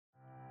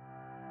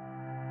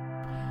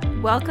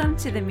Welcome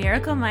to the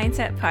Miracle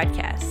Mindset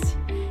Podcast.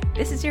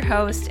 This is your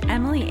host,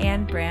 Emily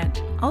Ann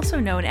Brandt, also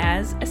known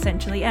as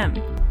Essentially M.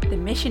 The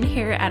mission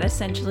here at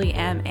Essentially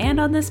M and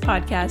on this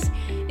podcast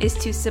is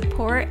to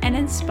support and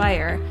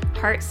inspire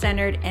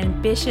heart-centered,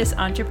 ambitious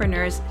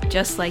entrepreneurs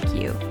just like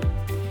you.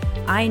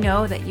 I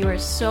know that you are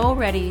so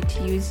ready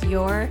to use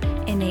your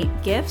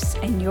innate gifts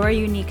and your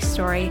unique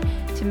story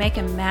to make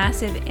a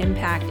massive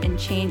impact and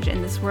change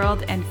in this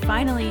world and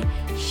finally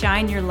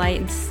shine your light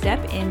and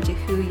step into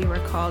who you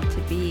are called to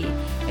be.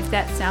 If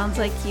that sounds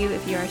like you,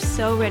 if you are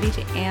so ready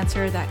to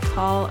answer that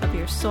call of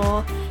your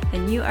soul,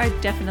 then you are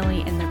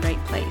definitely in the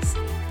right place.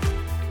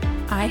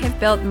 I have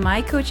built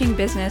my coaching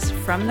business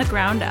from the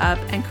ground up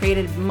and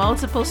created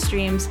multiple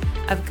streams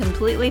of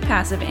completely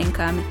passive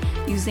income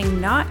using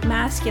not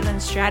masculine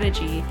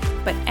strategy,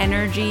 but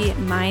energy,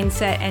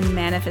 mindset, and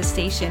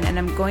manifestation. And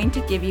I'm going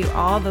to give you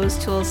all those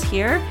tools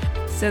here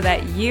so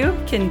that you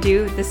can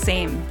do the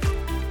same.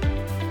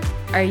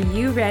 Are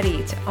you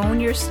ready to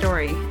own your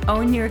story,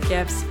 own your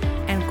gifts,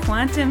 and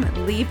quantum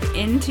leap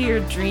into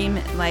your dream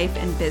life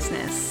and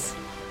business?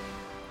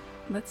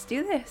 Let's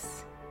do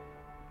this.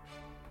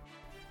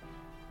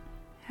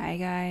 Hi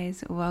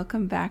guys,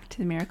 welcome back to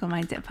the Miracle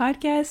Mindset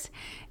Podcast.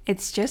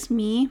 It's just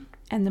me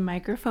and the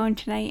microphone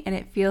tonight, and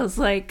it feels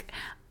like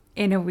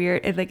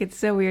it's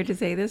so weird to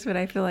say this, but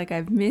I feel like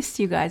I've missed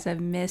you guys. I've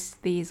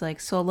missed these like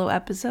solo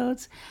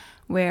episodes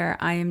where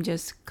I am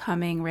just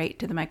coming right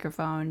to the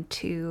microphone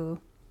to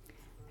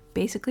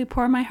basically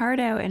pour my heart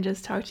out and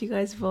just talk to you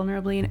guys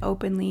vulnerably and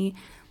openly.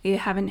 We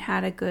haven't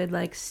had a good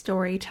like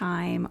story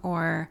time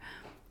or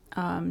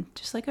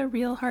just like a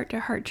real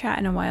heart-to-heart chat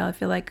in a while. I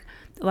feel like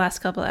the last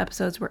couple of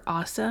episodes were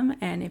awesome,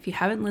 and if you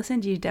haven't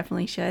listened, you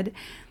definitely should.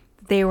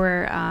 They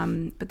were,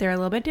 but they're a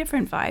little bit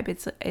different vibe.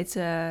 It's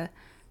a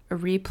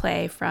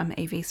replay from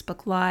a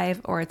Facebook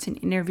Live, or it's an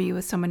interview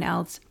with someone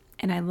else,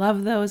 and I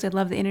love those. I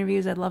love the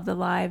interviews. I love the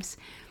lives,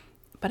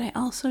 but I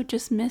also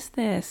just miss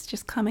this,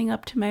 just coming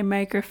up to my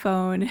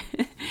microphone,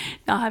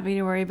 not having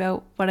to worry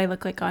about what I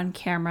look like on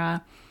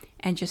camera,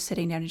 and just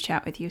sitting down to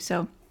chat with you.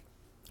 So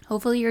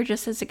hopefully you're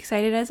just as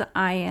excited as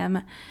I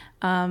am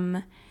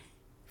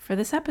for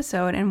this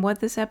episode. And what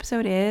this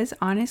episode is,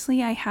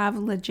 honestly, I have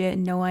legit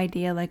no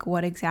idea like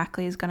what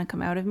exactly is going to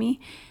come out of me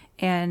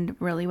and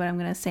really what I'm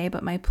going to say.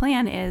 But my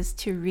plan is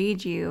to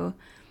read you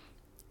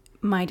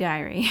my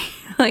diary,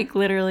 like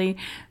literally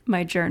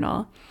my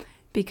journal,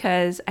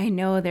 because I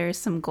know there's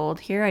some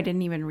gold here. I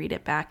didn't even read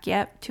it back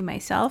yet to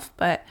myself,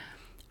 but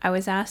I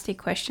was asked a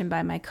question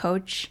by my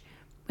coach,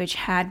 which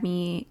had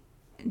me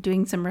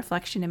doing some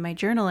reflection in my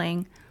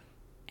journaling.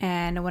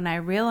 And when I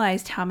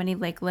realized how many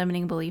like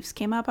limiting beliefs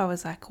came up, I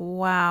was like,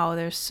 wow,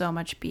 there's so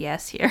much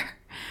BS here.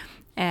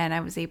 And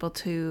I was able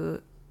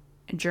to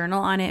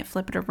journal on it,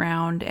 flip it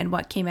around. And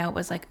what came out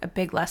was like a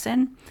big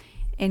lesson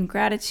in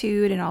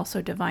gratitude and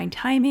also divine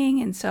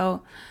timing. And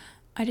so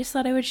I just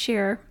thought I would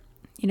share,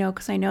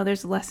 because I know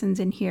there's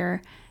lessons in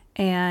here.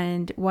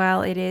 And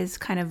while it is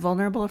kind of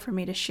vulnerable for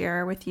me to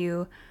share with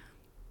you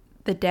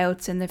the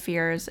doubts and the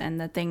fears and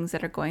the things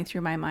that are going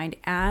through my mind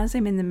as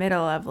I'm in the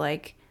middle of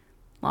like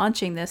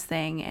launching this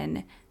thing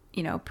and,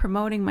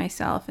 promoting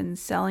myself and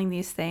selling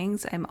these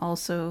things, I'm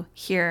also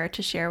here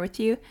to share with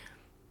you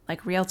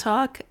like real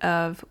talk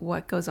of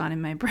what goes on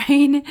in my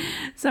brain.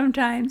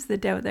 Sometimes the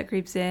doubt that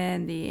creeps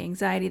in, the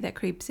anxiety that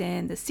creeps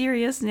in, the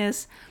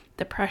seriousness,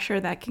 the pressure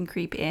that can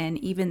creep in,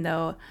 even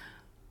though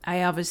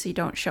I obviously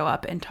don't show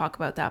up and talk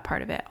about that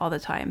part of it all the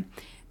time.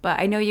 But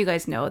I know you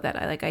guys know that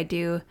I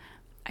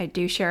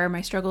do share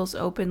my struggles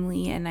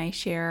openly, and I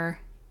share,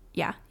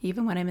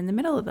 even when I'm in the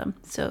middle of them.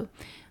 So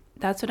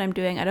that's what I'm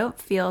doing. I don't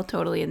feel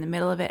totally in the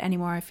middle of it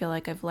anymore. I feel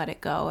like I've let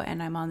it go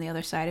and I'm on the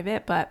other side of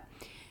it, but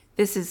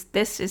this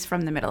is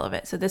from the middle of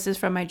it. So this is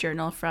from my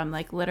journal from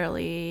like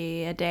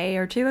literally a day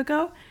or two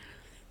ago.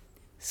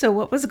 So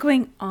what was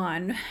going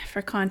on,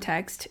 for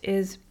context,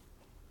 is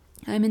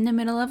I'm in the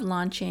middle of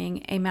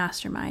launching a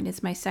mastermind.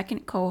 It's my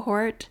second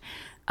cohort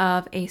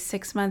of a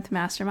 6-month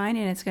mastermind,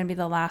 and it's going to be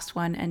the last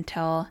one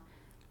until,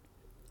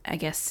 I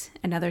guess,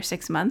 another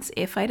 6 months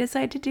if I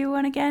decide to do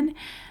one again.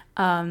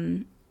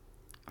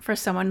 For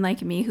someone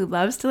like me who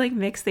loves to like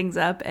mix things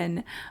up,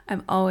 and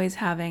I'm always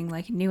having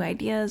like new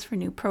ideas for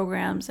new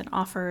programs and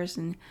offers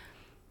and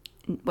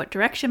what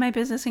direction my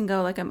business can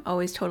go. Like I'm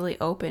always totally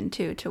open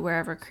to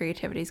wherever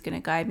creativity is going to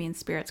guide me and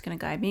spirit's going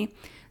to guide me.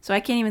 So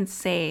I can't even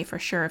say for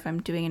sure if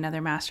I'm doing another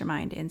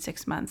mastermind in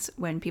 6 months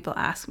when people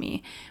ask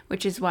me,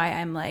 which is why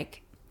I'm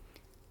like,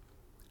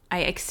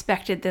 I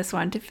expected this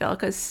one to fill,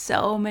 because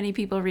so many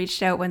people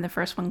reached out when the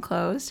first one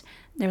closed.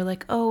 They were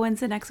like, oh, when's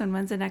the next one?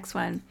 When's the next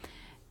one?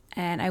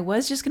 And I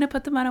was just going to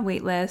put them on a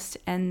wait list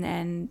and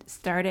then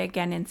start it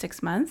again in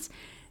 6 months.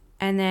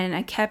 And then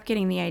I kept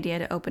getting the idea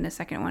to open a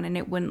second one, and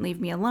it wouldn't leave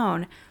me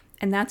alone.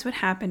 And that's what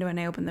happened when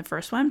I opened the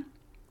first one.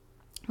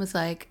 It was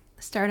like,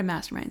 start a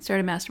mastermind.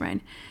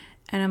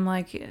 And I'm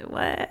like,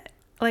 what?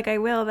 Like, I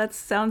will. That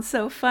sounds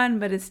so fun,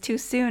 but it's too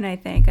soon, I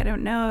think. I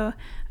don't know.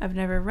 I've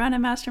never run a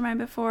mastermind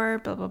before,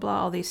 blah, blah, blah,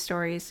 all these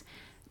stories.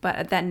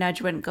 But that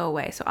nudge wouldn't go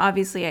away. So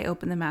obviously I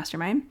opened the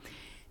mastermind.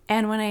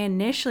 And when I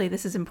initially,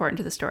 this is important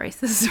to the story, so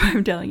this is what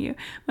I'm telling you.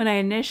 When I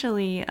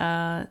initially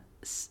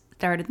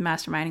started the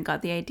mastermind and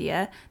got the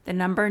idea, the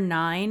number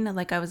 9,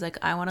 like I was like,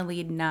 I want to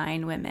lead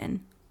 9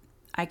 women.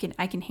 I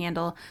can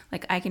handle,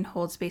 like I can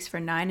hold space for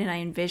 9. And I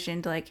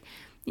envisioned, like,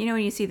 you know,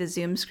 when you see the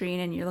Zoom screen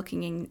and you're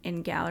looking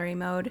in gallery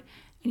mode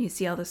and you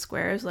see all the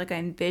squares, like I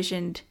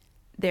envisioned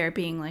there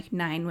being like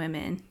 9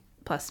 women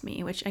plus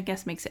me, which I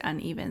guess makes it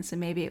uneven. So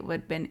maybe it would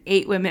have been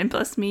 8 women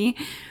plus me.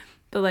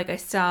 But like I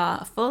saw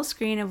a full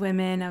screen of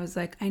women. I was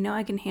like, I know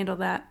I can handle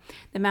that.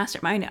 The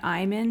mastermind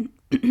I'm in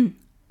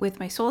with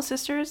my soul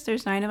sisters,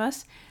 there's 9 of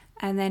us.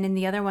 And then in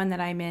the other one that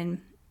I'm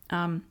in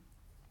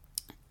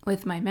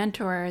with my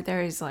mentor,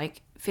 there's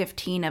like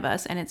 15 of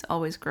us and it's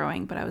always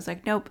growing. But I was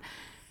like, nope,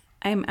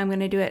 I'm going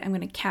to do it. I'm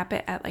going to cap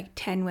it at like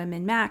 10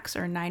 women max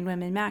or 9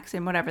 women max,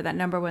 and whatever, that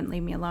number wouldn't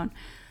leave me alone.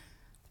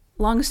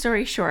 Long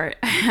story short,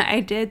 I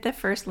did the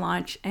first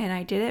launch and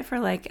I did it for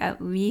like at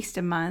least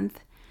a month.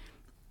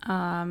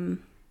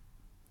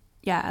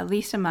 At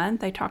least a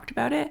month. I talked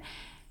about it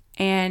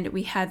and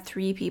we had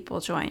 3 people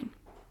join.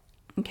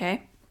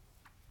 Okay.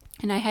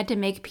 And I had to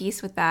make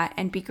peace with that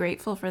and be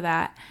grateful for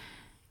that.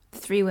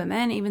 3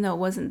 women, even though it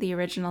wasn't the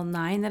original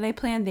 9 that I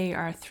planned, they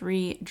are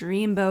 3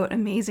 dreamboat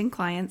amazing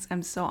clients.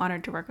 I'm so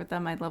honored to work with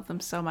them. I love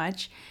them so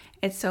much.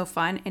 It's so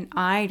fun. And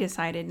I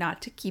decided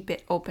not to keep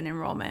it open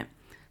enrollment.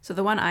 So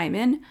the one I'm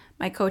in,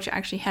 my coach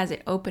actually has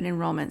it open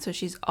enrollment. So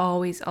she's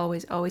always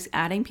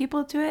adding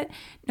people to it,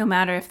 no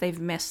matter if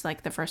they've missed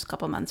like the first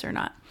couple months or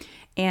not.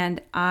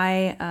 And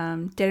I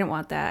didn't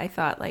want that. I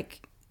thought,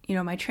 like, you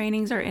know, my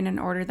trainings are in an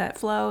order that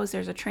flows.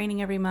 There's a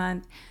training every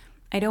month.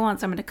 I don't want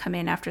someone to come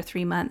in after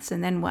 3 months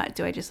and then what?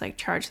 Do I just like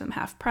charge them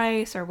half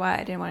price or what?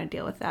 I didn't want to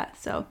deal with that.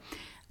 So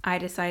I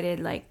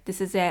decided, like,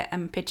 this is it.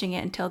 I'm pitching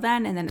it until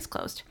then, and then it's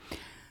closed.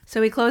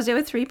 So we closed it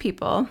with 3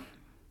 people.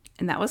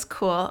 And that was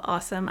cool.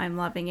 Awesome. I'm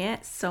loving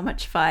it. So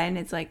much fun.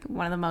 It's like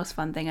one of the most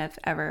fun thing I've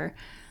ever,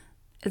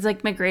 it's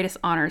like my greatest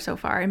honor so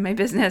far in my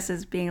business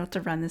is being able to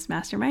run this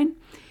mastermind.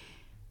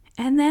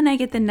 And then I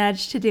get the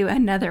nudge to do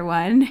another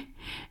one.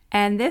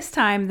 And this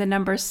time the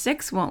number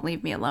 6 won't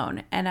leave me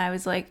alone. And I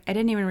was like, I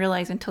didn't even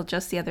realize until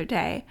just the other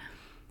day.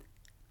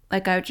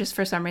 Like I just,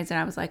 for some reason,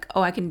 I was like,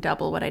 oh, I can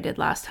double what I did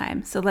last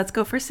time. So let's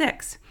go for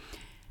 6.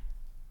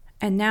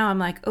 And now I'm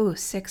like, oh,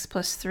 6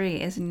 plus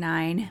 3 is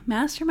 9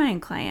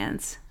 mastermind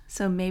clients.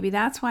 So maybe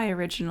that's why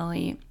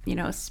originally, you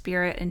know,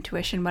 spirit,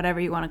 intuition, whatever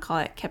you want to call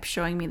it, kept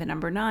showing me the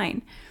number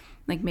 9.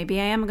 Like maybe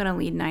I am going to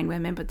lead 9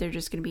 women, but they're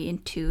just going to be in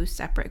 2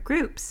 separate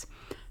groups.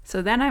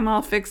 So then I'm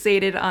all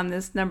fixated on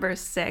this number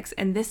 6.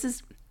 And this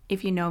is,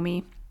 if you know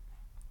me,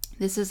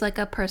 this is like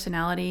a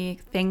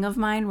personality thing of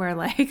mine where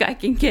like I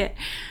can get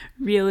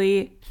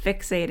really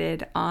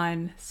fixated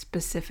on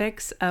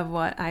specifics of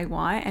what I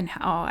want and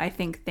how I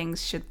think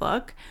things should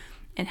look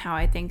and how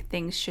I think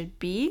things should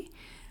be.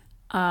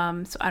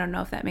 So I don't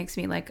know if that makes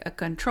me like a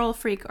control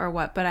freak or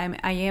what, but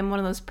I am one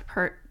of those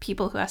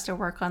people who has to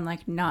work on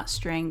like not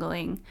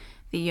strangling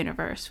the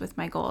universe with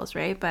my goals,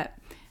 right? But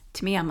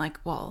to me, I'm like,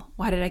 well,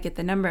 why did I get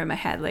the number in my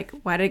head? Like,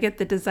 why did I get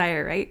the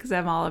desire, right? Because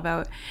I'm all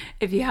about,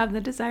 if you have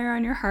the desire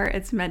on your heart,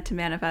 it's meant to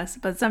manifest.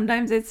 But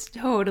sometimes it's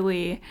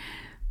totally,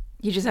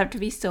 you just have to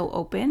be so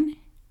open.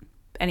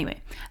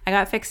 Anyway, I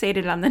got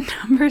fixated on the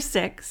number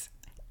 6.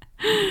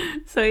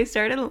 So I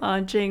started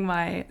launching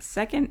my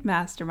second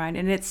mastermind,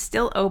 and it's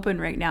still open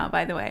right now,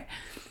 by the way.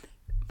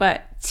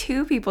 But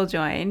 2 people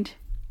joined,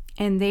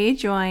 and they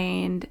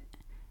joined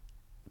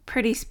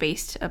pretty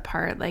spaced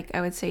apart, like I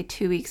would say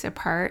 2 weeks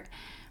apart.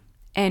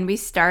 And we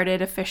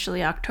started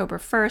officially October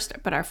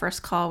 1st, but our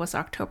first call was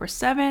October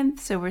 7th.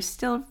 So we're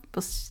still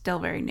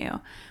very new.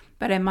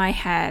 But in my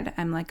head,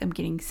 I'm like, I'm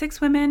getting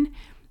 6 women,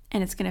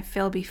 and it's going to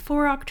fill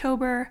before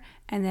October.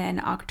 And then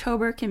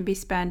October can be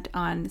spent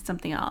on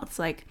something else,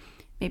 like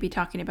maybe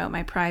talking about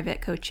my private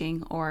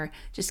coaching or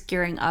just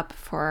gearing up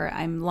for,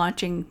 I'm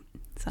launching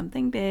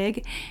something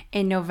big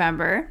in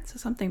November. So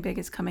something big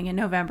is coming in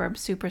November. I'm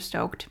super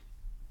stoked.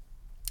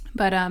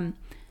 But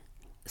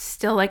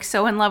still like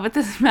so in love with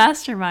this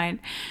mastermind.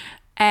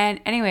 And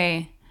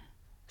anyway,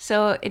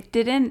 so it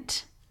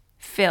didn't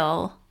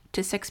fill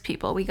to 6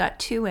 people. We got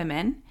 2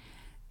 women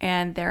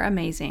and they're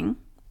amazing.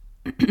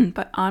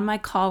 But on my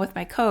call with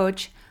my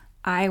coach,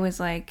 I was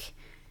like,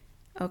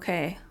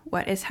 okay,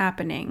 what is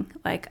happening?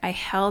 Like I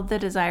held the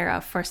desire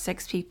up for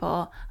 6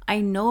 people. I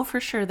know for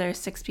sure there's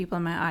 6 people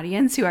in my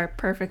audience who are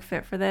perfect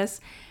fit for this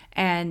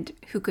and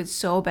who could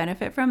so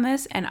benefit from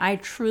this. And I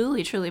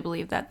truly, truly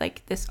believe that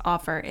like this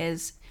offer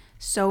is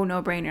so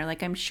no-brainer.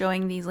 Like I'm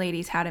showing these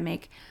ladies how to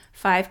make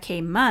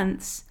 5K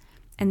months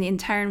and the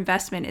entire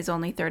investment is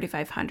only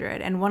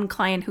 $3,500. And one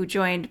client who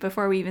joined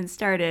before we even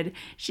started,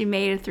 she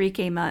made a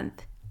 3K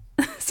month.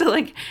 So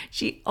like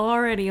she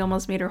already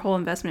almost made her whole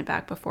investment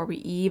back before we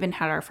even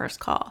had our first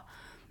call.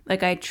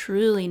 Like I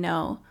truly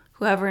know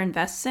whoever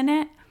invests in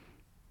it,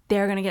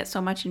 they're going to get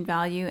so much in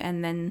value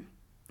and then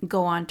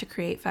go on to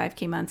create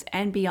 5K months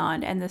and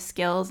beyond. And the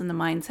skills and the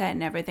mindset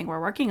and everything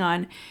we're working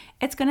on,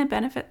 it's going to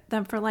benefit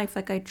them for life.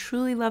 Like I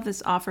truly love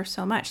this offer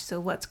so much. So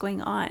what's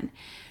going on?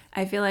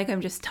 I feel like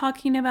I'm just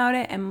talking about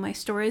it and my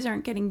stories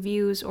aren't getting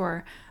views,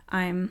 or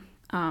I'm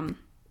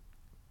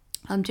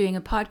doing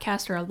a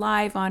podcast or a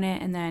live on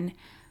it, and then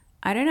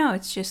I don't know,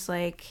 it's just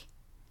like,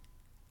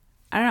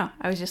 I don't know.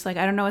 I was just like,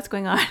 I don't know what's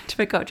going on to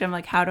my coach. I'm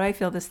like, how do I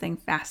feel this thing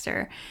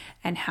faster?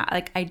 And how,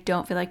 like, I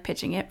don't feel like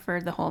pitching it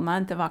for the whole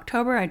month of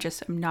October. I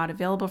just am not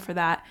available for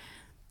that.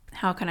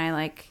 How can I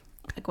like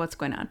what's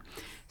going on?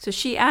 So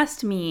she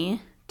asked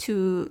me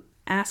to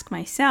ask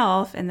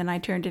myself, and then I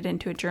turned it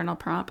into a journal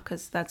prompt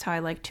because that's how I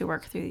like to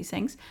work through these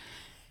things.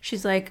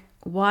 She's like,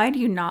 why do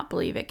you not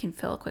believe it can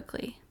fill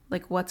quickly?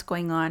 Like, what's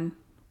going on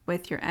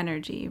with your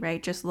energy,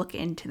 right? Just look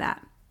into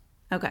that.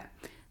 Okay.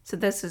 So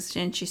this is,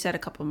 and she said a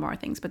couple more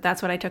things, but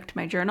that's what I took to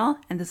my journal,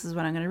 and this is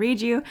what I'm going to read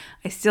you.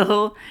 I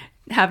still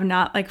have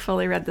not like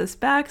fully read this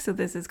back, so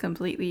this is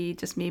completely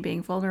just me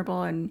being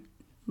vulnerable and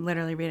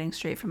literally reading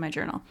straight from my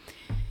journal.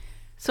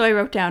 So I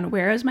wrote down,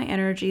 where is my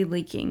energy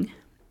leaking?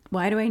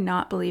 Why do I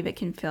not believe it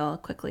can fill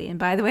quickly? And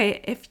by the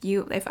way,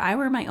 if I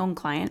were my own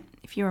client,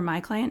 if you were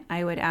my client,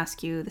 I would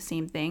ask you the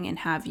same thing and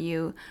have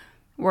you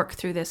work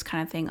through this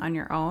kind of thing on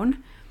your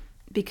own,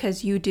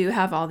 because you do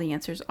have all the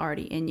answers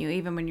already in you.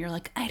 Even when you're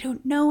like, I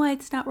don't know why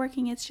it's not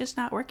working, it's just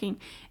not working.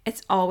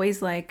 It's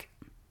always like,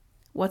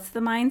 what's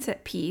the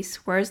mindset piece?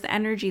 Where's the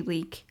energy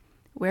leak?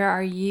 Where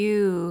are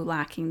you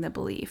lacking the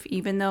belief?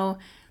 Even though,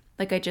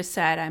 like I just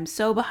said, I'm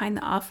so behind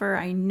the offer.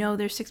 I know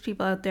there's 6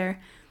 people out there,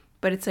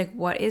 but it's like,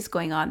 what is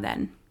going on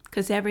then?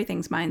 Because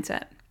everything's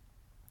mindset.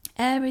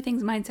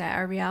 Everything's mindset.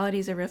 Our reality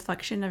is a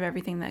reflection of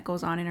everything that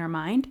goes on in our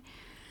mind.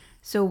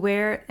 So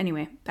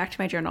anyway, back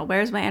to my journal.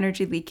 Where's my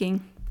energy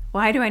leaking?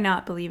 Why do I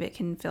not believe it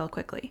can fill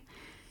quickly?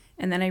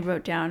 And then I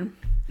wrote down,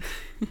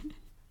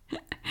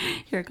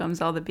 here comes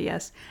all the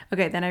BS.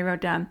 Okay, then I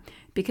wrote down,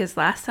 because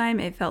last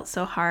time it felt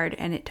so hard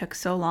and it took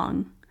so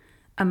long,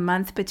 a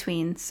month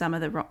between some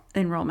of the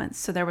enrollments.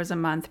 So there was a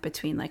month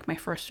between like my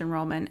first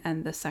enrollment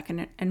and the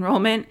second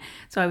enrollment.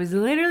 So I was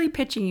literally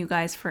pitching you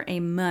guys for a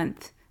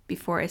month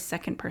before a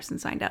second person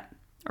signed up,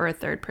 or a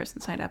third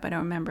person signed up. I don't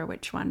remember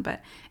which one,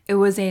 but it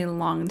was a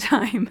long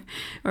time,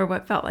 or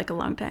what felt like a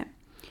long time.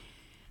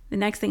 The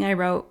next thing I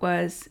wrote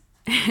was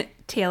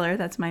Taylor,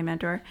 that's my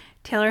mentor.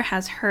 Taylor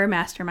has her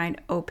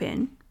mastermind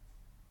open.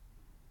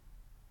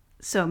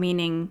 So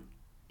meaning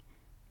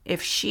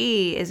if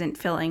she isn't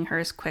filling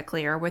hers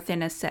quickly or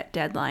within a set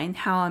deadline,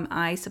 how am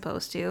I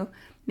supposed to?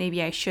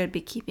 Maybe I should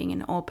be keeping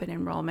an open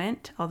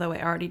enrollment, although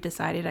I already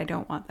decided I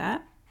don't want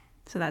that.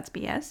 So that's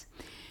BS.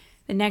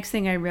 The next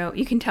thing I wrote,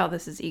 you can tell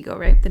this is ego,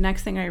 right? The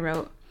next thing I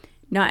wrote,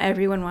 not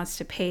everyone wants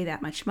to pay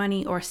that much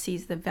money or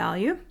sees the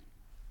value.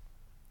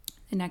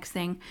 The next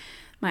thing,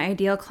 my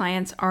ideal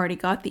clients already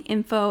got the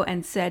info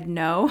and said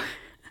no.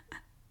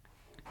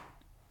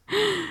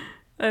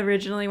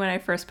 Originally, when I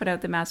first put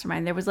out the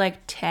mastermind, there was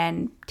like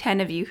 10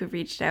 of you who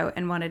reached out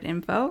and wanted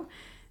info,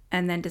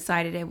 and then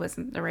decided it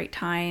wasn't the right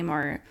time,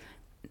 or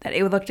that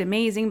it looked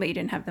amazing, but you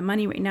didn't have the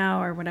money right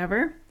now or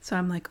whatever. So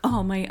I'm like,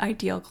 oh, my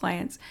ideal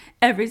clients,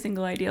 every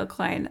single ideal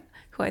client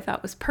who I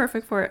thought was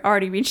perfect for it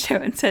already reached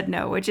out and said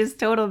no, which is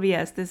total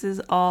BS. This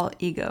is all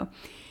ego.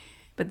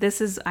 But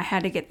I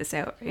had to get this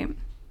out, right?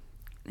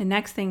 The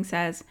next thing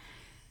says,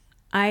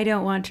 I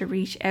don't want to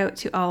reach out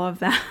to all of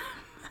them.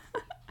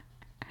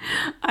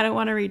 I don't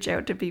want to reach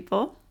out to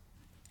people,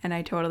 and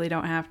I totally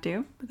don't have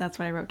to, but that's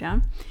what I wrote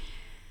down.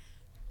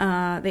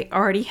 They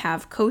already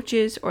have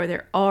coaches, or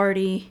they're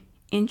already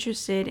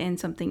interested in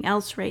something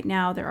else right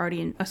now. They're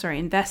already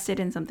invested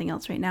in something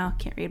else right now.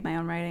 Can't read my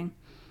own writing.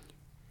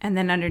 And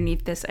then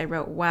underneath this, I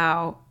wrote,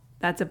 wow,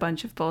 that's a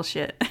bunch of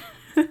bullshit.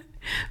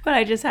 But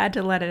I just had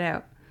to let it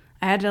out.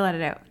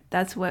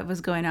 That's what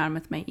was going on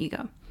with my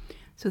ego.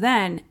 So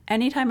then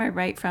anytime I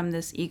write from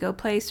this ego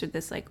place, or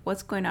this like,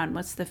 what's going on?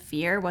 What's the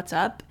fear? What's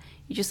up?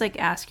 You just like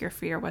ask your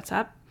fear, what's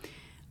up?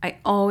 I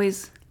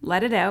always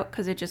let it out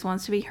because it just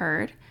wants to be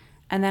heard.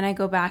 And then I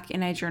go back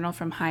and I journal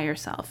from higher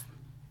self.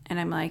 And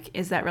I'm like,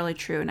 is that really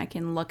true? And I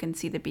can look and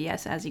see the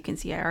BS. As you can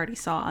see, I already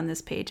saw on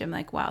this page. I'm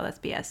like, wow, that's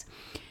BS.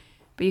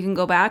 But you can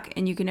go back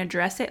and you can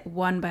address it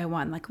one by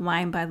one, like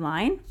line by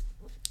line,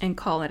 and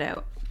call it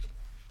out.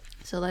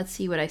 So let's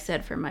see what I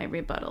said for my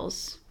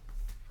rebuttals.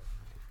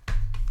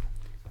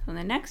 On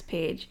the next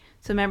page,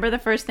 so remember the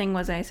first thing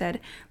was I said,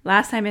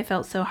 last time it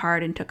felt so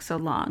hard and took so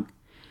long.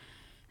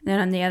 Then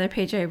on the other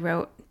page I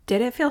wrote,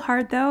 did it feel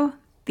hard though?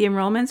 The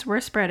enrollments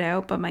were spread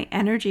out, but my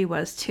energy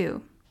was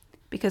too,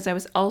 because I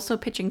was also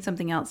pitching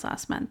something else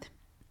last month.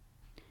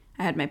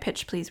 I had my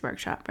Pitch Please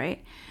workshop,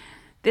 right?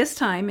 This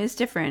time is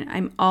different.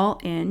 I'm all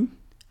in.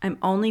 I'm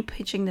only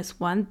pitching this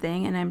one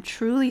thing, and I'm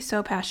truly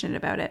so passionate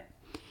about it.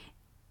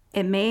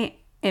 It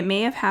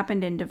may have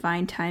happened in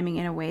divine timing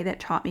in a way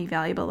that taught me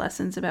valuable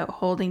lessons about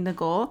holding the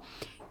goal,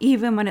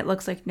 even when it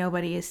looks like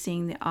nobody is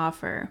seeing the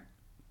offer.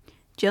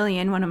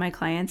 Jillian, one of my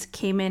clients,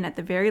 came in at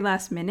the very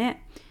last minute,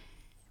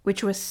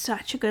 which was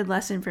such a good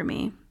lesson for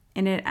me.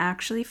 And it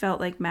actually felt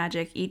like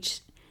magic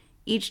each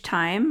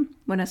time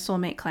when a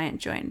soulmate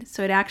client joined.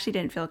 So it actually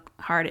didn't feel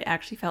hard. It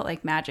actually felt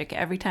like magic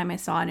every time I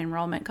saw an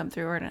enrollment come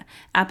through or an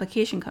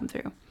application come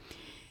through.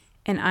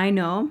 And I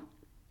know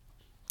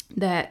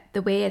that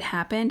the way it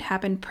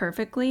happened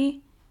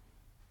perfectly.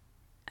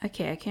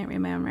 Okay, I can't read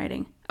my own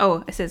writing.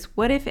 Oh, it says,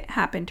 what if it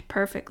happened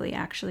perfectly,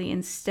 actually,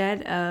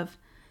 instead of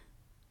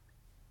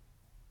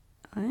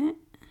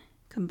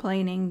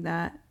complaining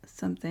that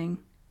something...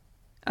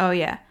 Oh,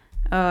 yeah.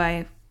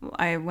 Oh,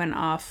 I went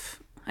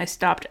off. I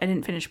stopped. I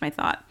didn't finish my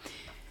thought.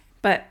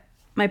 But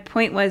my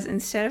point was,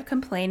 instead of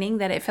complaining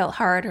that it felt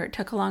hard or it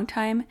took a long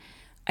time,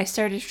 I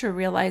started to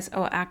realize,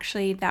 oh,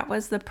 actually, that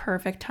was the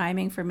perfect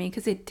timing for me,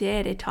 because it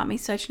did. It taught me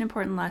such an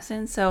important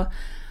lesson. So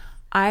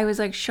I was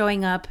like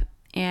showing up,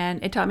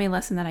 and it taught me a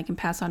lesson that I can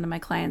pass on to my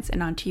clients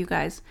and on to you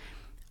guys.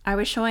 I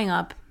was showing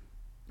up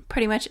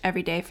pretty much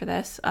every day for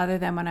this, other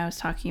than when I was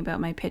talking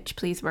about my Pitch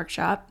Please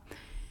workshop.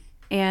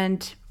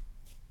 And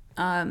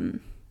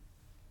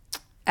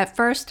at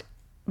first,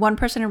 one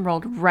person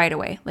enrolled right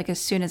away, like as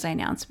soon as I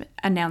announced it.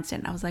 And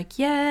I was like,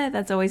 yeah,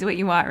 that's always what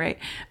you want, right?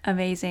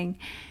 Amazing.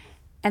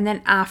 And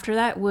then after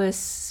that was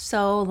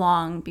so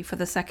long before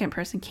the second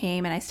person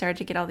came, and I started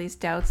to get all these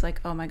doubts like,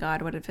 oh my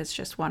God, what if it's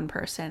just one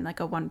person, like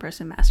a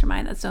one-person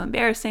mastermind? That's so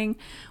embarrassing.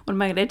 What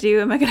am I going to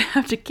do? Am I going to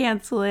have to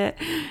cancel it?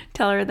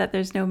 Tell her that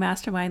there's no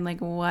mastermind? Like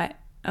what?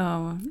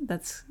 Oh,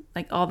 that's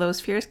like all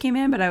those fears came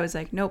in, but I was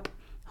like, nope,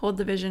 hold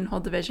the vision.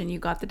 You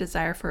got the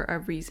desire for a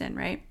reason,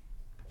 right?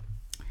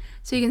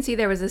 So you can see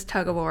there was this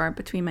tug of war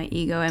between my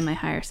ego and my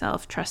higher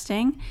self,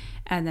 trusting,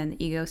 and then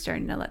the ego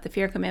starting to let the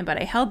fear come in,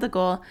 but I held the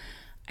goal.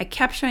 I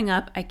kept showing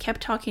up, I kept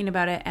talking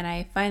about it, and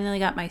I finally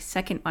got my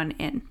second one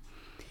in.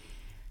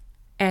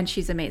 And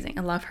she's amazing.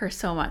 I love her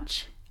so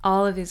much.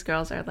 All of these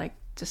girls are like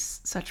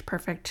just such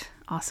perfect,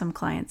 awesome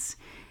clients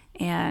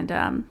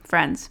and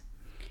friends.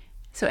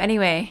 So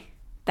anyway,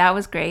 that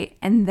was great.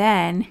 And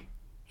then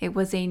it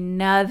was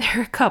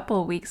another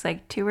couple weeks,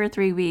 like 2 or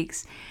 3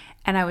 weeks,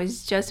 and I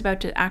was just about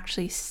to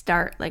actually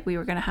start. Like we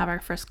were going to have our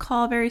first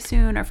call very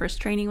soon. Our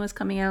first training was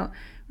coming out.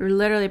 We were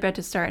literally about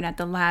to start, and at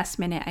the last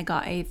minute, I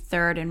got a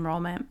third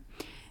enrollment.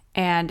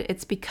 And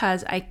it's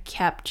because I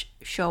kept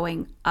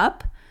showing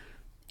up,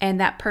 and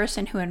that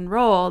person who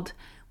enrolled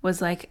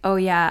was like, oh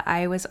yeah,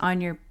 I was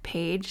on your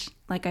page.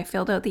 Like I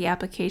filled out the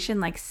application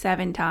like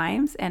 7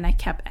 times, and I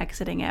kept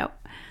exiting out.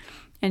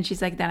 And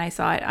she's like, then I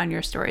saw it on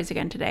your stories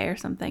again today or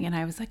something. And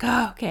I was like,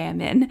 oh, okay,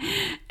 I'm in.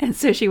 And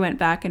so she went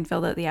back and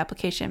filled out the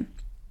application,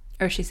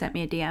 or she sent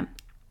me a DM.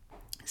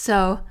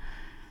 So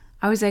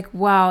I was like,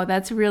 wow,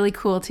 that's really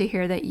cool to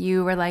hear that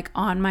you were like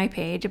on my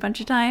page a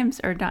bunch of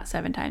times, or not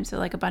 7 times, so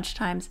like a bunch of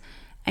times,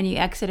 and you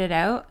exited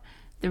out.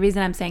 The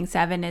reason I'm saying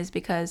 7 is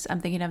because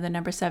I'm thinking of the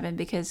number 7,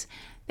 because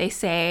they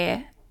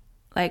say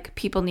like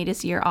people need to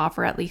see your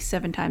offer at least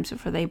 7 times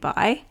before they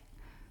buy.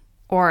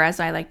 Or as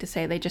I like to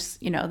say, they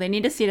just, they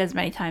need to see it as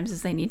many times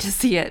as they need to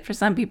see it. For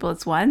some people,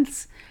 it's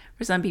once.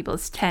 For some people,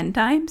 it's 10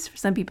 times. For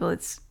some people,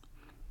 it's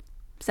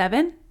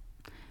 7,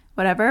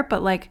 whatever.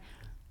 But like,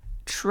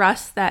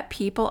 trust that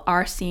people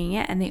are seeing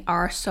it and they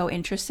are so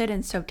interested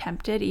and so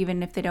tempted,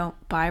 even if they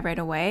don't buy right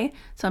away.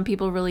 Some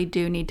people really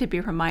do need to be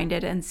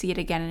reminded and see it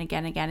again and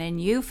again and again. And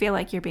you feel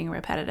like you're being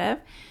repetitive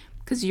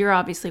because you're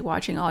obviously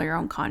watching all your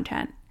own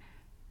content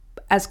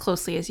as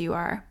closely as you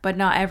are, but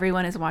not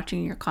everyone is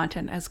watching your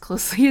content as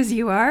closely as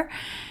you are.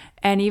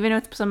 And even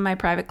with some of my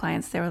private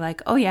clients, they were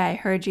like, oh yeah, I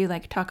heard you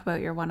like talk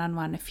about your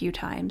one-on-one a few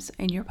times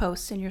in your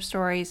posts and your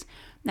stories.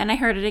 Then I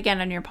heard it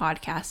again on your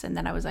podcast. And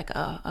then I was like,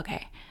 oh,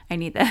 okay, I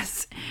need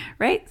this,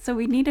 right? So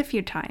we need a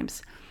few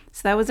times.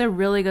 So that was a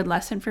really good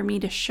lesson for me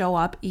to show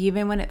up,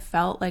 even when it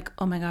felt like,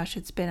 oh my gosh,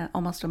 it's been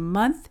almost a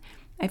month.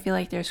 I feel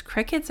like there's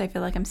crickets. I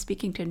feel like I'm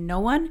speaking to no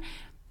one.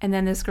 And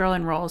then this girl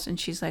enrolls and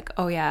she's like,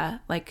 oh yeah,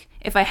 like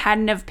if I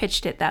hadn't have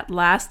pitched it that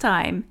last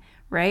time,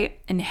 right?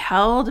 And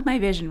held my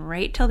vision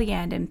right till the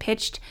end and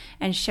pitched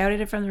and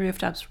shouted it from the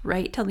rooftops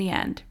right till the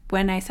end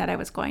when I said I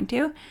was going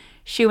to,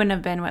 she wouldn't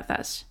have been with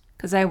us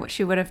because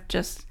she would have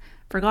just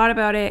forgot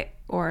about it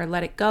or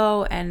let it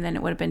go, and then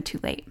it would have been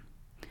too late.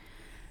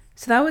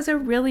 So that was a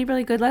really,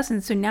 really good lesson.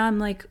 So now I'm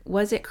like,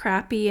 was it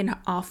crappy and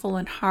awful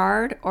and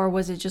hard, or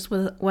was it just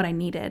what I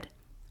needed?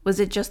 Was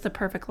it just the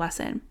perfect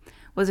lesson?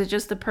 Was it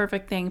just the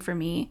perfect thing for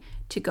me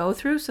to go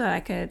through so that I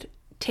could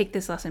take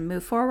this lesson,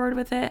 move forward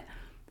with it,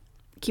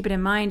 keep it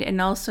in mind, and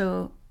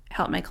also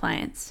help my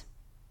clients?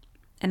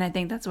 And I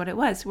think that's what it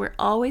was. We're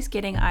always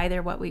getting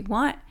either what we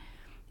want.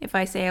 If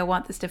I say I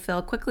want this to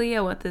fill quickly,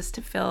 I want this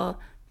to feel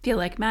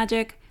like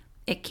magic,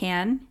 it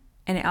can,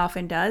 and it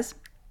often does.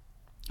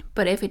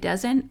 But if it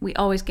doesn't, we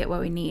always get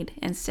what we need.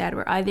 Instead,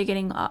 we're either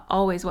getting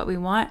always what we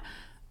want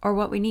or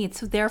what we need.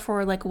 So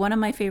therefore, like one of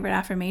my favorite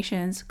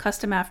affirmations,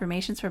 custom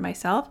affirmations for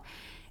myself,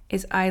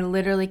 is I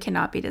literally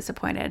cannot be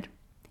disappointed.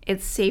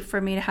 It's safe for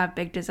me to have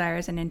big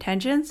desires and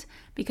intentions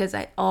because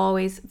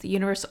the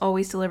universe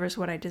always delivers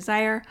what I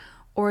desire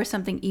or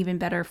something even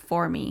better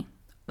for me.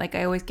 Like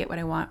I always get what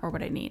I want or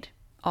what I need,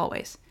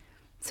 always.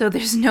 So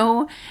there's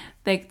no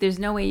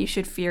way you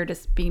should fear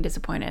just being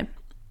disappointed.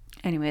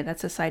 Anyway,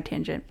 that's a side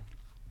tangent.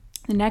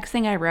 The next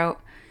thing I wrote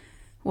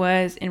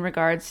was in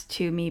regards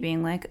to me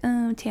being like,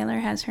 oh, Taylor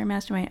has her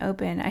mastermind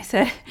open. I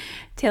said,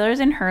 Taylor's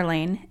in her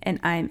lane and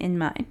I'm in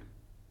mine.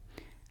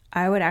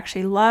 I would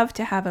actually love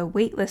to have a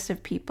wait list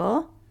of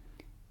people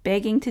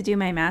begging to do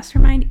my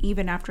mastermind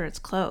even after it's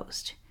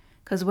closed.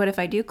 Because what if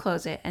I do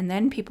close it and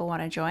then people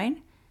want to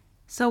join?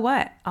 So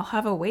what? I'll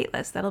have a wait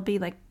list. That'll be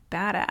like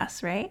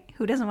badass, right?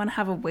 Who doesn't want to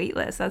have a wait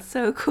list? That's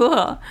so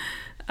cool.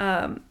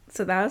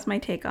 So that was my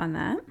take on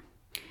that.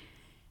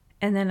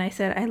 And then I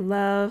said, I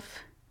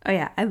love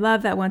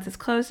that once it's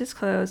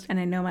closed, and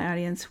I know my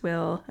audience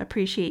will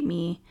appreciate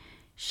me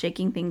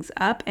shaking things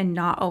up and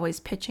not always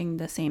pitching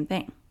the same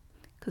thing.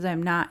 Because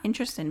I'm not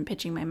interested in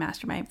pitching my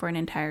mastermind for an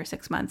entire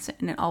 6 months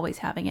and always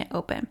having it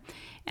open.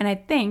 And I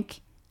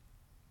think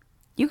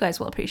you guys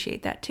will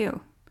appreciate that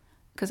too.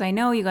 Because I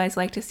know you guys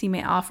like to see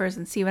my offers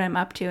and see what I'm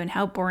up to, and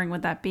how boring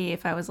would that be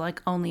if I was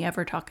like only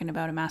ever talking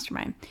about a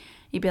mastermind?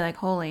 You'd be like,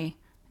 holy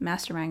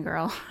mastermind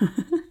girl.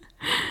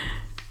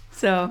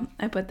 So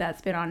I put that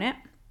spin on it.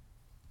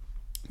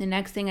 The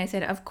next thing I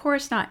said, of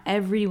course not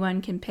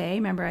everyone can pay.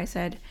 Remember I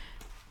said,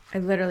 I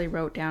literally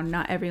wrote down,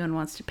 not everyone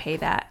wants to pay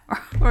that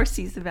or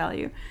sees the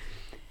value.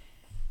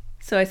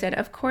 So I said,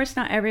 of course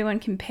not everyone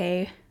can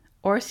pay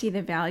or see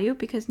the value,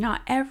 because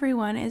not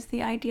everyone is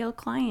the ideal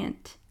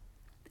client.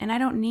 And I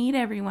don't need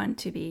everyone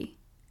to be.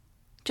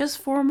 Just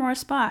 4 more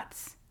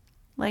spots.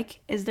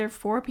 Like, is there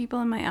 4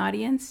 people in my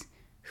audience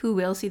who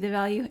will see the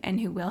value and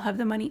who will have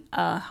the money?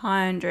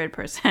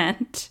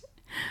 100%.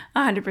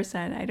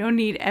 100%. I don't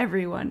need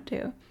everyone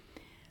to.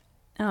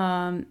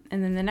 And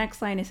then the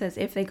next line, it says,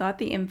 if they got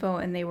the info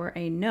and they were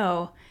a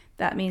no,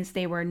 that means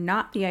they were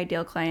not the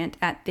ideal client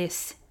at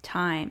this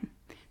time.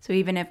 So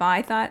even if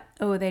I thought,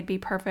 oh, they'd be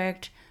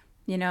perfect,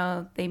 you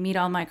know, they meet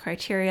all my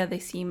criteria, they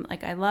seem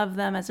like I love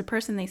them as a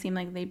person, they seem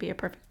like they'd be a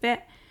perfect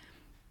fit.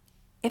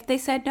 If they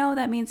said no,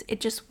 that means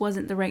it just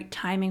wasn't the right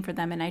timing for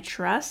them. And I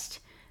trust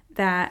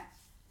that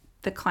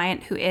the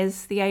client who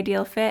is the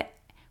ideal fit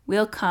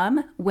will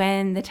come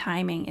when the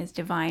timing is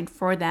divine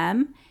for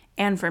them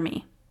and for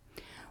me.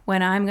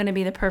 When I'm going to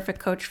be the perfect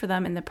coach for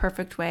them in the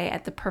perfect way,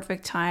 at the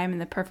perfect time, in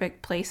the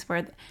perfect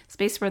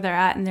space where they're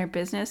at in their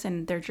business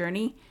and their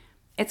journey,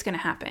 it's going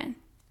to happen.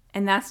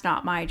 And that's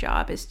not my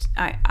job.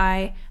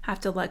 I have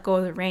to let go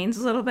of the reins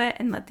a little bit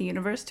and let the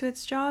universe do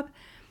its job.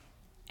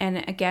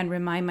 And again,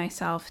 remind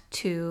myself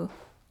to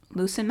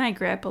loosen my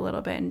grip a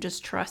little bit and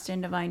just trust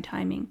in divine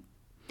timing.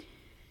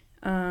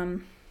 I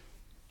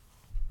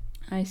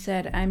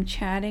said, I'm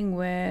chatting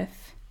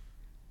with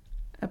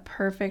a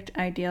perfect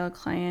ideal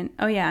client.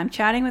 Oh yeah, I'm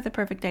chatting with a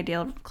perfect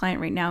ideal client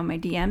right now in my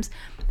DMs.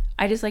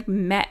 I just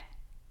met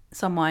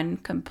someone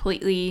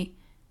completely,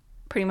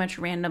 pretty much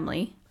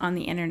randomly on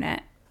the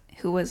internet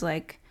who was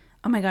like,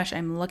 oh my gosh,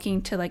 I'm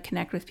looking to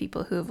connect with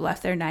people who have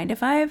left their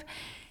 9-to-5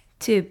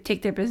 to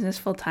take their business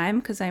full time,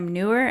 because I'm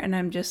newer and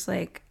I'm just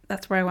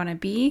that's where I want to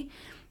be.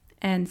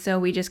 And so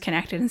we just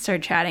connected and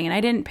started chatting, and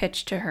I didn't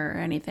pitch to her or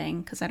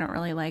anything because I don't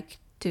really like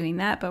doing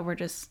that, but we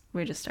just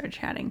started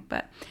chatting.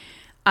 But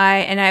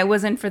I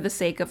wasn't for the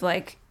sake of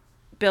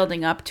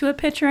building up to a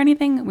pitch or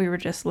anything. We were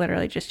just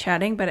literally just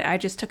chatting, but I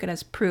just took it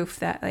as proof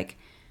that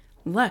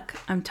look,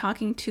 I'm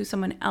talking to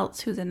someone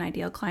else who's an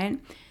ideal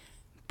client.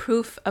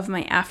 Proof of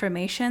my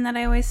affirmation that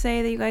I always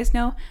say, that you guys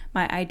know,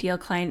 my ideal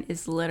client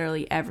is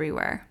literally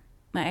everywhere.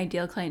 My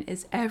ideal client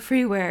is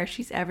everywhere.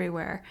 She's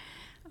everywhere.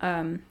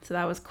 So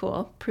that was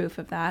cool. Proof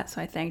of that.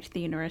 So I thanked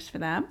the universe for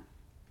that.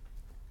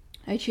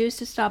 I choose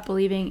to stop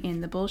believing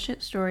in the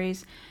bullshit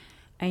stories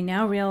I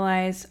now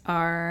realize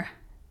are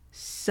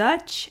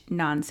such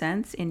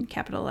nonsense, in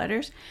capital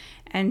letters,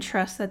 and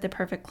trust that the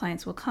perfect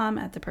clients will come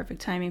at the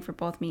perfect timing for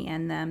both me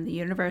and them. The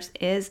universe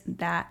is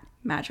that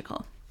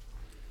magical.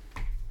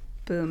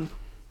 Boom.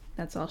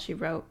 That's all she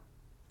wrote.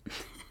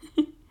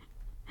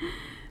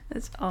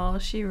 That's all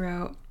she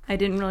wrote. I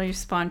didn't really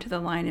respond to the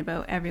line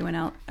about everyone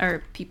else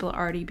or people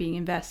already being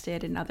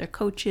invested in other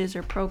coaches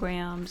or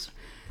programs,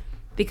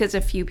 because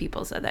a few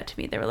people said that to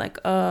me. They were like,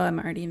 oh, I'm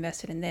already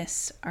invested in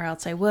this, or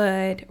else I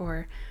would,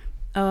 or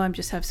oh, I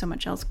just have so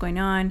much else going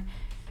on.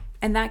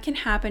 And that can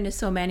happen to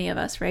so many of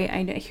us, right?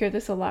 I hear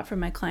this a lot from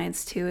my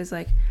clients too, is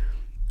I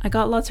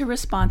got lots of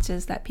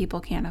responses that people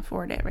can't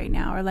afford it right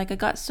now. Or I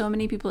got so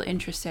many people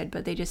interested,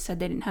 but they just said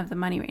they didn't have the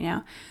money right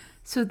now.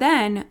 So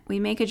then we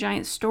make a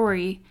giant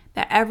story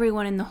that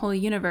everyone in the whole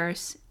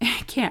universe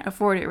can't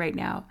afford it right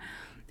now.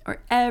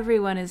 Or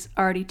everyone is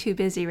already too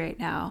busy right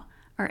now.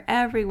 Or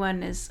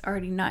everyone is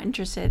already not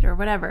interested, or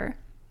whatever.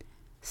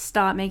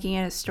 Stop making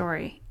it a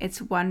story.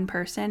 It's one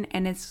person,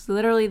 and it's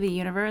literally the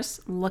universe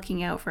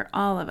looking out for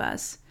all of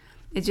us.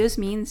 It just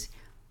means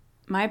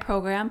my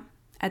program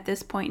at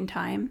this point in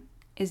time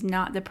is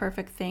not the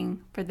perfect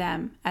thing for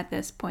them at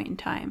this point in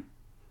time.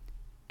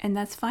 And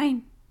that's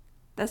fine.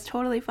 That's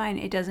totally fine.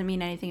 It doesn't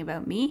mean anything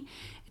about me.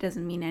 It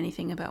doesn't mean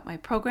anything about my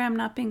program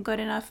not being good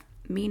enough,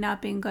 me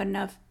not being good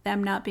enough,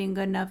 them not being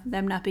good enough,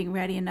 them not being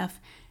ready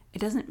enough. It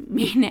doesn't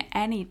mean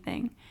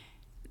anything.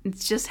 It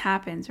just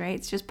happens, right?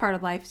 It's just part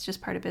of life. It's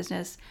just part of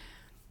business.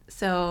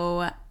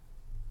 So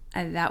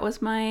that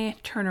was my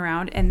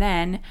turnaround. And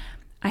then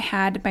I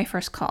had my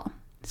first call.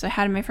 So I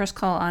had my first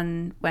call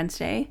on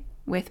Wednesday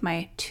with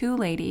my 2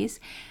 ladies.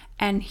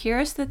 And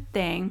here's the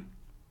thing.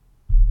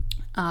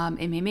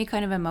 It made me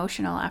kind of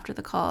emotional after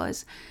the call.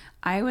 Is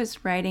I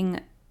was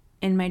writing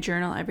in my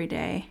journal every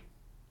day.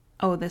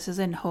 Oh, this is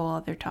a whole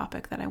other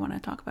topic that I want to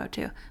talk about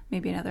too.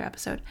 Maybe another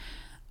episode.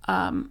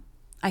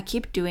 I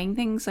keep doing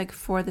things like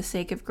for the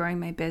sake of growing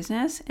my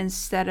business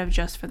instead of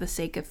just for the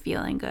sake of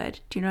feeling good.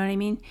 Do you know what I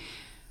mean?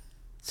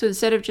 So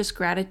instead of just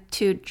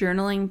gratitude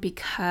journaling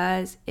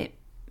because it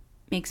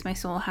makes my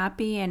soul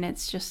happy and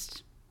it's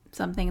just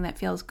something that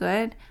feels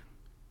good,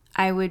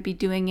 I would be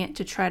doing it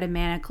to try to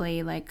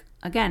manically, like,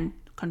 again,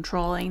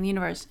 controlling the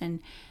universe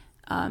and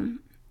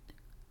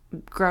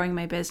growing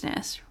my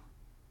business,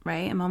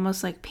 right? I'm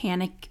almost like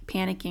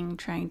panicking,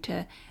 trying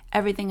to,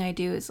 everything I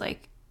do is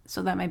like,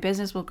 so that my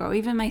business will grow.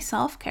 Even my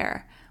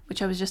self-care,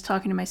 which I was just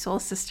talking to my soul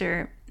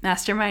sister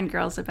mastermind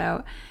girls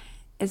about,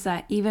 is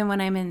that even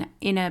when I'm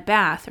in a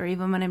bath, or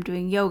even when I'm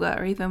doing yoga,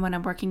 or even when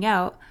I'm working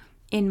out,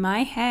 in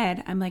my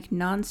head, I'm like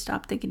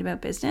nonstop thinking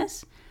about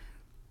business.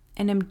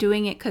 And I'm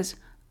doing it because,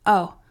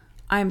 oh,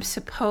 I'm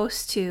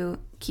supposed to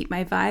keep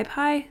my vibe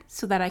high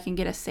so that I can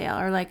get a sale.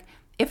 Or like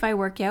if I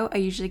work out, I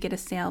usually get a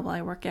sale while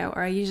I work out,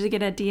 or I usually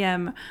get a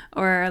DM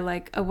or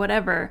like a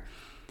whatever.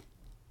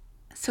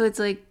 So it's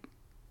like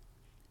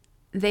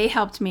they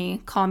helped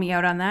me call me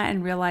out on that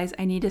and realize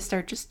I need to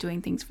start just doing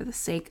things for the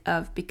sake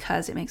of,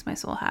 because it makes my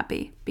soul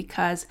happy,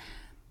 because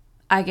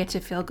I get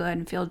to feel good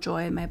and feel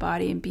joy in my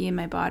body and be in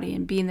my body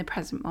and be in the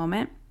present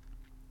moment.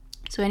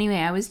 So anyway,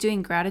 I was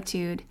doing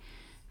gratitude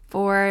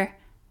for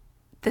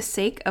the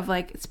sake of,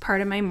 like, it's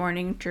part of my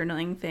morning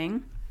journaling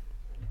thing.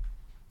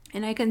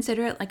 And I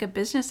consider it like a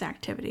business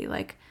activity.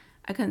 Like,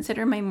 I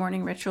consider my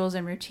morning rituals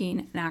and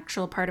routine an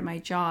actual part of my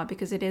job,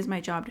 because it is my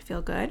job to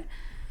feel good.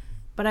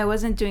 But I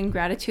wasn't doing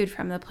gratitude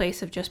from the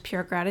place of just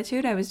pure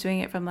gratitude. I was doing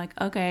it from like,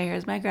 okay,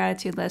 here's my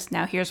gratitude list.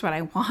 Now here's what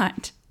I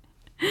want,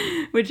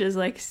 which is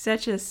like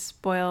such a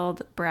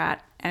spoiled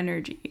brat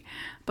energy.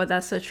 But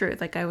that's the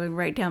truth. Like, I would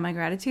write down my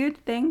gratitude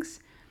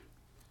things,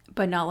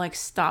 but not like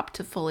stop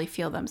to fully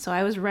feel them. So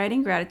I was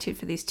writing gratitude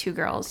for these 2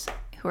 girls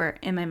who are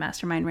in my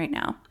mastermind right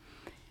now.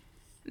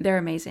 They're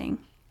amazing.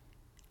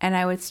 And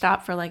I would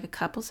stop for like a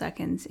couple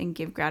seconds and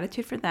give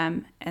gratitude for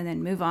them, and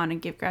then move on and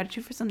give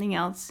gratitude for something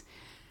else.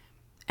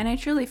 And I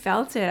truly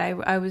felt it.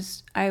 I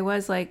was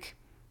like,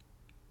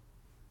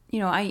 you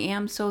know, I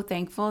am so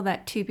thankful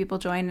that 2 people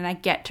joined and I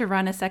get to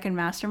run a second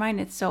mastermind.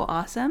 It's so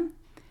awesome.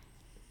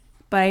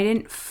 But I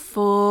didn't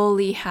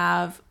fully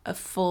have a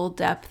full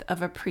depth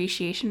of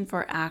appreciation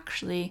for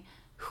actually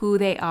who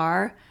they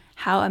are,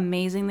 how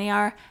amazing they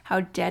are,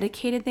 how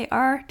dedicated they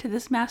are to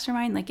this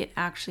mastermind. Like, it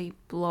actually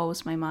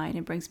blows my mind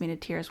and brings me to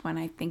tears when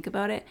I think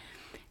about it.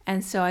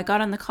 And so I got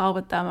on the call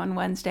with them on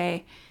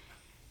Wednesday,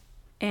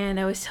 and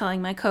I was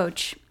telling my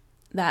coach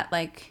that,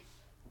 like,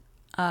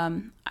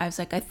 I was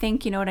like, I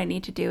think, you know, what I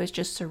need to do is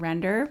just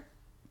surrender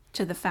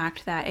to the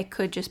fact that it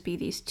could just be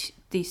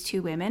these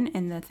two women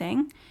in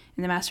the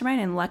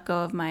mastermind, and let go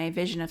of my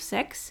vision of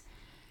 6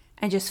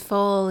 and just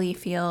fully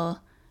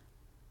feel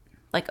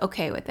like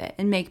okay with it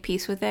and make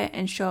peace with it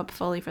and show up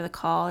fully for the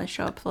call and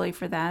show up fully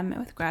for them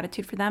with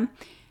gratitude for them.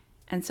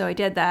 And so I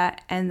did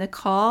that, and the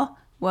call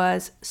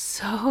was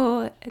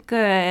so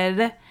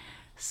good.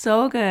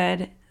 So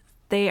good.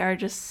 They are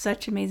just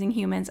such amazing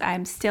humans.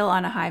 I'm still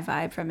on a high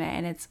vibe from it,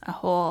 and it's a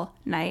whole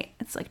night.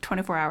 It's like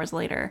 24 hours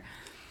later.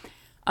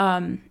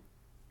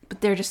 But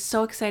they're just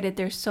so excited.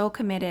 They're so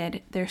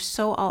committed. They're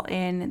so all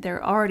in.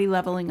 They're already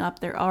leveling up.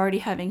 They're already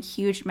having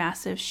huge,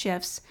 massive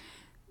shifts.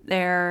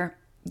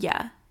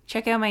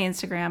 Check out my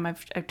Instagram.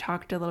 I've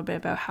talked a little bit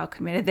about how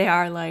committed they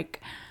are. Like,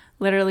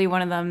 literally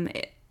one of them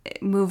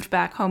moved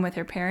back home with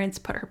her parents,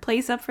 put her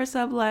place up for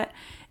sublet,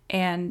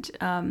 and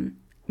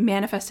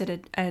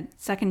manifested a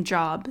second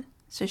job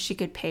so she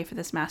could pay for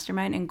this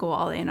mastermind and go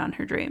all in on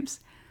her dreams.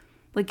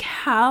 Like,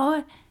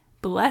 how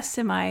blessed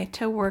am I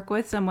to work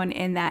with someone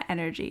in that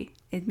energy?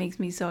 It makes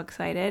me so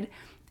excited.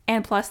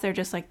 And plus, they're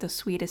just like the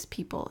sweetest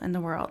people in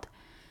the world.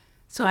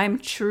 So I'm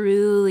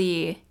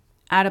truly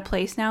at a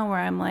place now where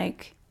I'm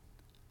like,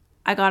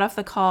 I got off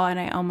the call and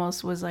I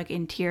almost was like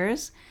in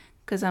tears,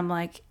 because I'm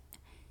like,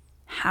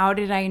 how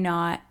did I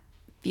not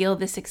feel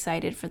this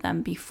excited for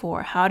them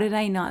before? How did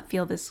I not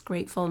feel this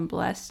grateful and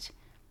blessed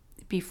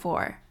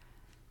before?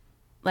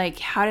 Like,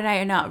 how did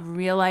I not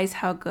realize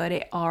how good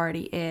it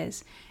already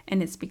is?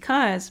 And it's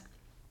because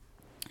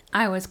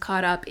I was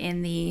caught up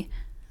in the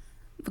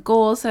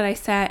goals that I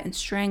set and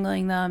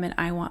strangling them, and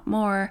I want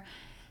more.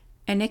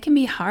 And it can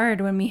be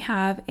hard when we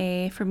have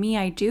for me,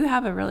 I do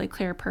have a really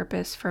clear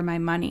purpose for my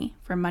money,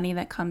 for money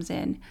that comes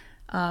in.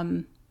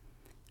 I'm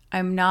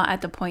not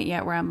at the point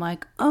yet where I'm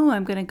like, oh,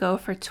 I'm going to go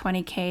for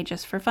 20K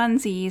just for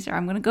funsies, or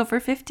I'm going to go for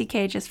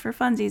 50K just for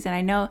funsies. And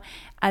I know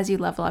as you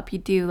level up, you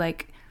do,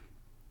 like,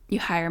 you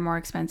hire more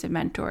expensive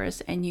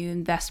mentors and you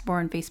invest more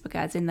in Facebook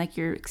ads, and like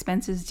your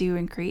expenses do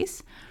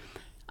increase.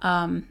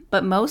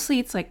 But mostly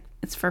it's like,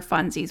 it's for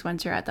funsies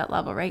once you're at that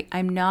level, right?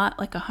 I'm not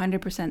like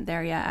 100%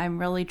 there yet. I'm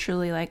really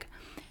truly like,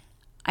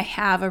 I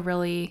have a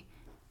really,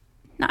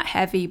 not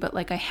heavy, but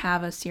like I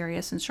have a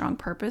serious and strong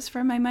purpose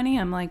for my money.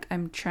 I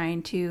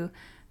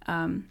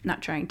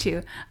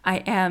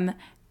am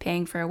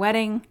paying for a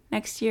wedding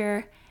next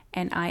year,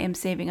 and I am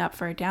saving up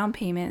for a down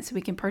payment so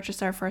we can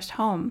purchase our first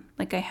home.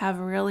 Like, I have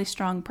a really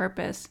strong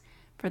purpose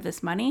for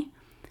this money.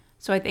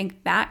 So I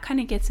think that kind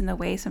of gets in the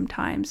way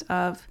sometimes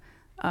of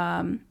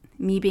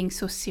me being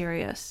so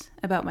serious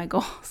about my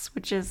goals,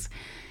 which is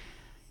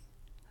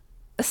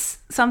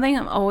something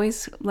I'm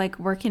always like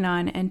working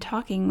on and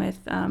talking with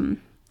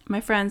my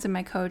friends and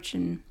my coach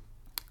and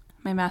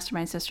my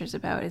mastermind sisters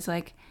about, is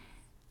like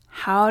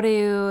how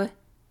to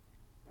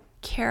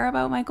care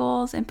about my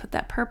goals and put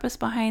that purpose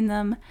behind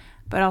them,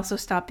 but also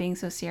stop being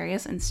so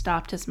serious and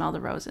stop to smell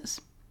the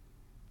roses.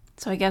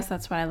 So I guess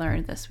that's what I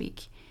learned this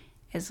week,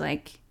 is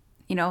like,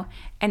 you know,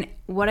 and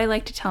what I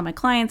like to tell my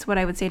clients, what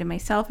I would say to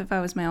myself if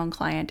I was my own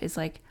client, is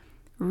like,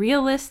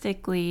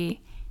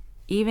 realistically,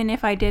 even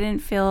if I didn't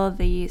fill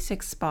the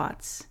 6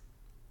 spots,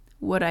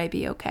 would I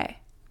be okay?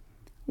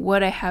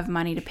 Would I have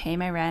money to pay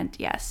my rent?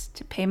 Yes.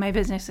 To pay my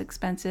business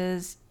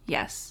expenses?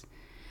 Yes.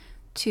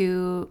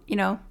 To, you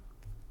know,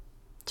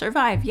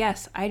 survive?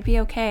 Yes. I'd be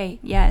okay?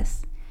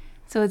 Yes.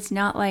 So it's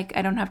not like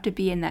I don't have to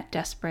be in that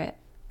desperate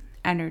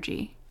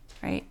energy,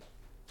 right?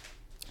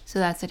 So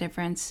that's the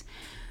difference.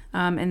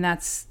 And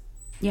that's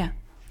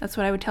what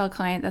I would tell a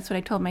client. That's what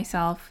I told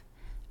myself.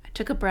 I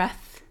took a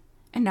breath,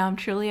 and now I'm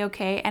truly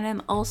okay. And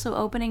I'm also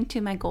opening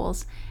to my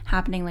goals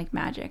happening like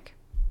magic.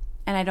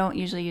 And I don't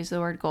usually use the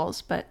word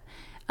goals, but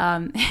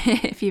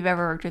if you've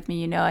ever worked with me,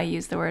 you know I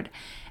use the word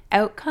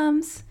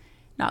outcomes,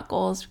 not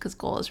goals, because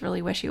goal is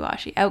really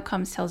wishy-washy.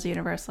 Outcomes tells the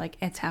universe like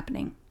it's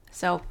happening.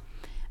 So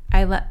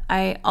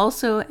I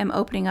also am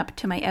opening up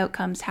to my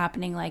outcomes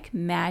happening like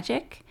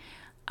magic.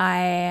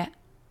 I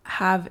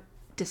have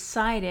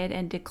decided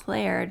and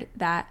declared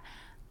that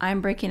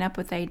I'm breaking up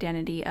with the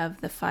identity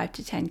of the 5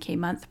 to 10K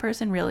month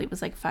person. Really, it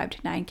was like 5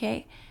 to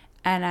 9K.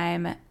 And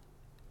I'm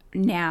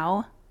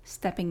now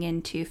stepping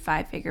into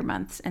 5-figure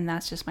months, and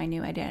that's just my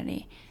new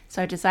identity.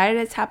 So I decided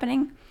it's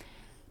happening,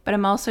 but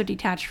I'm also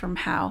detached from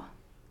how.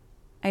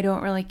 I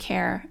don't really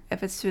care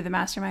if it's through the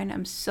mastermind.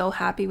 I'm so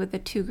happy with the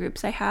 2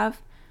 groups I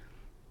have.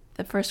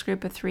 The first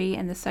group of 3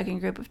 and the second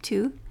group of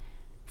 2.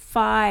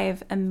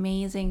 5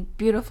 amazing,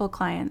 beautiful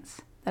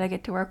clients that I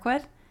get to work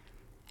with.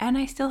 And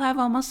I still have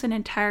almost an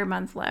entire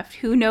month left.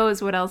 Who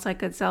knows what else I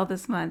could sell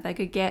this month? I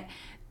could get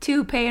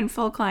 2 pay in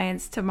full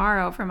clients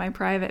tomorrow for my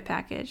private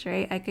package,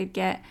 right? I could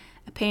get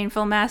a pay in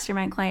full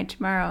mastermind client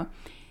tomorrow.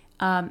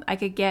 I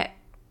could get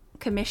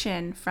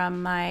commission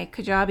from my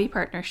Kajabi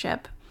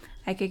partnership.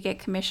 I could get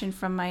commission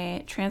from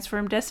my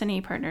Transform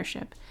Destiny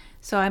partnership.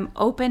 So I'm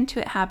open to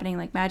it happening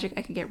like magic.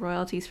 I could get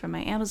royalties from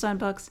my Amazon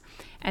books.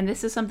 And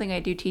this is something I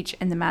do teach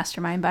in the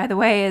mastermind, by the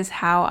way, is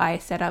how I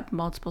set up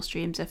multiple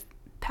streams of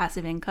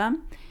passive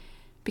income,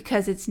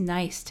 because it's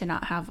nice to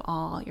not have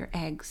all your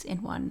eggs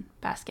in one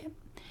basket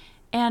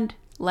and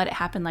let it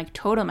happen like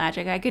total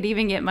magic. I could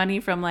even get money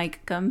from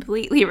like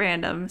completely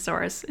random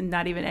source and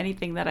not even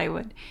anything that I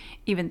would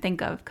even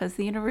think of, because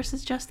the universe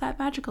is just that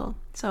magical.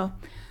 So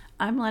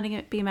I'm letting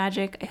it be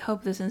magic. I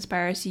hope this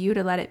inspires you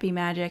to let it be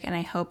magic, and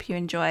I hope you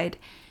enjoyed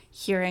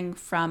hearing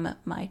from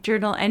my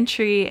journal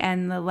entry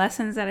and the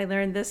lessons that I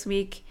learned this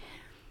week.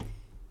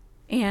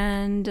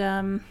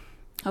 And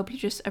hope you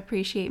just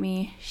appreciate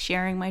me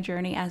sharing my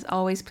journey. As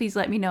always, please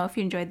let me know if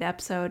you enjoyed the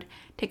episode.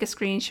 Take a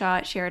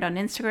screenshot, share it on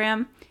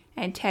Instagram,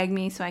 and tag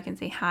me so I can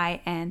say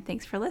hi, and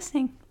thanks for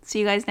listening. See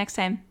you guys next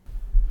time.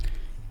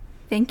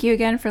 Thank you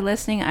again for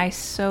listening. I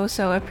so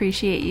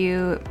appreciate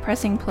you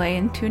pressing play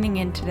and tuning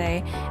in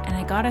today. And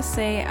I gotta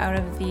say, out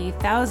of the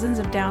thousands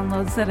of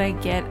downloads that I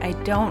get, I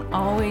don't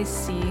always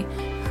see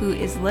who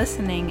is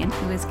listening and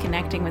who is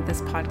connecting with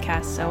this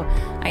podcast. So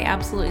I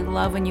absolutely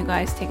love when you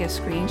guys take a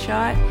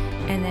screenshot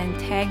and then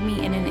tag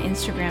me in an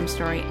Instagram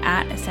story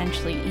at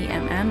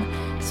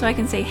EssentiallyEMM so I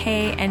can say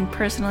hey and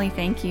personally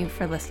thank you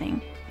for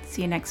listening.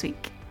 See you next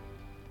week.